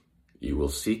You will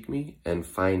seek me and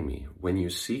find me when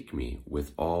you seek me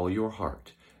with all your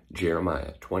heart.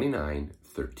 Jeremiah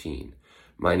 29:13.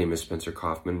 My name is Spencer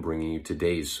Coffman, bringing you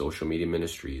today's Social Media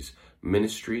Ministries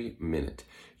Ministry Minute.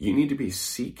 You need to be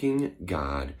seeking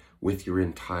God with your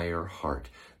entire heart.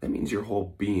 That means your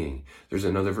whole being. There's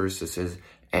another verse that says,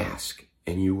 ask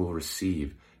and you will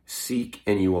receive. Seek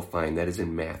and you will find. That is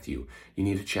in Matthew. You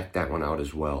need to check that one out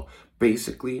as well.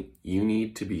 Basically, you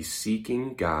need to be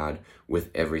seeking God with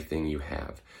everything you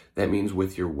have. That means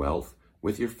with your wealth,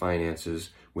 with your finances,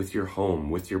 with your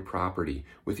home, with your property,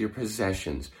 with your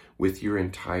possessions, with your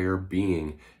entire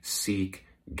being. Seek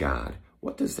God.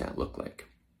 What does that look like?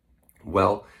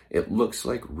 Well, it looks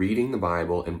like reading the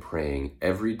Bible and praying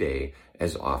every day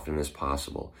as often as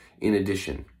possible. In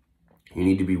addition, you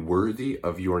need to be worthy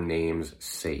of your name's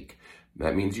sake.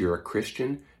 That means you're a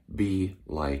Christian. Be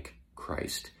like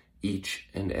Christ each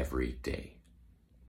and every day.